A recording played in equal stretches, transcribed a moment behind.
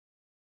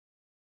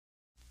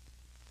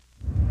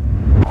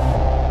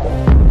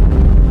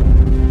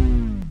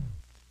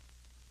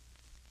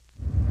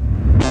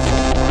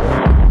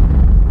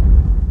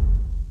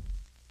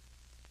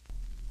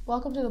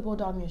Welcome to the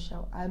Bulldog News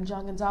Show. I'm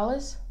John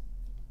Gonzalez.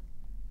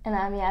 And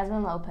I'm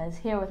Yasmin Lopez,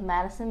 here with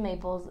Madison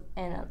Maples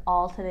and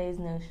all today's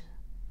news.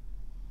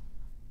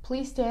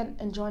 Please stand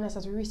and join us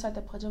as we recite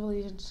the Pledge of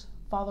Allegiance,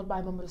 followed by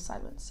a moment of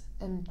silence.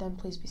 And then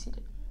please be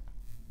seated.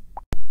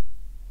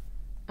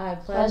 I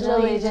pledge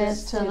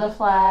allegiance to the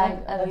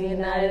flag of the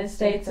United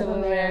States of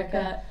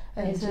America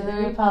and to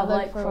the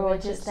republic for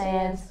which it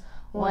stands,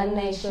 one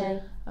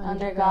nation,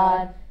 under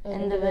God,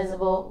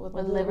 indivisible,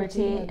 with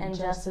liberty and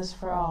justice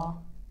for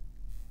all.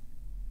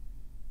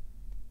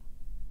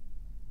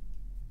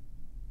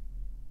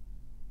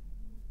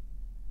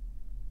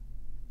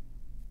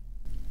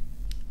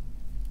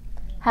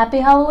 Happy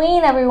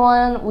Halloween,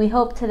 everyone! We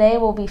hope today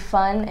will be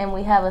fun and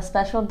we have a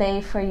special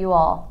day for you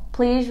all.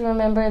 Please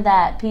remember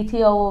that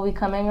PTO will be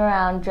coming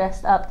around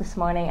dressed up this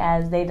morning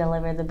as they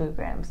deliver the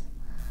boograms.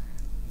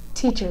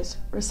 Teachers,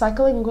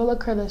 recycling will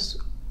occur this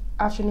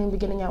afternoon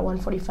beginning at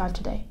 1:45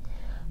 today.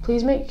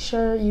 Please make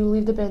sure you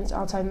leave the bins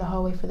outside in the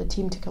hallway for the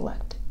team to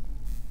collect.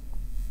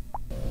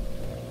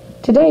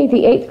 Today,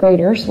 the 8th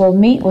graders will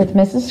meet with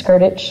Mrs.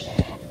 Skirtich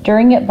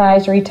during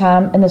advisory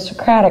time in the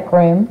Socratic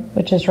room,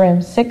 which is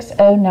room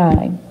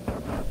 609.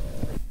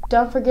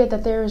 Don't forget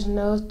that there is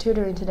no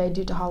tutoring today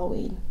due to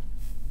Halloween.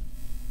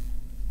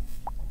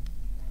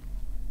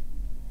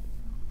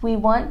 We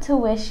want to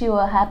wish you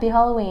a happy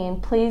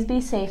Halloween. Please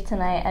be safe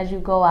tonight as you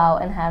go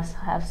out and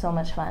have so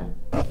much fun.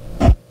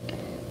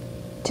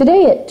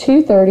 Today at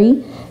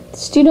 2:30,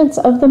 students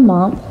of the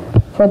month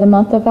for the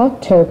month of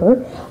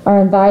October are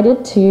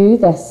invited to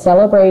the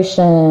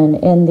celebration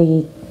in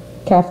the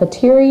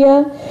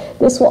cafeteria.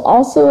 This will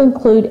also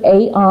include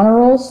 8 honor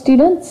roll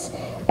students.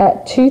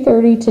 At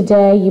 2:30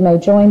 today, you may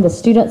join the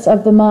students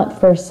of the month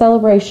for a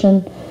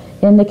celebration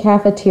in the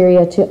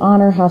cafeteria to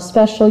honor how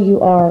special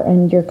you are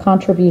and your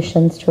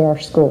contributions to our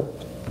school.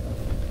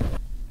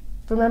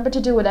 Remember to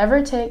do whatever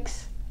it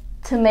takes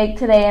to make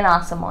today an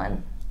awesome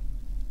one.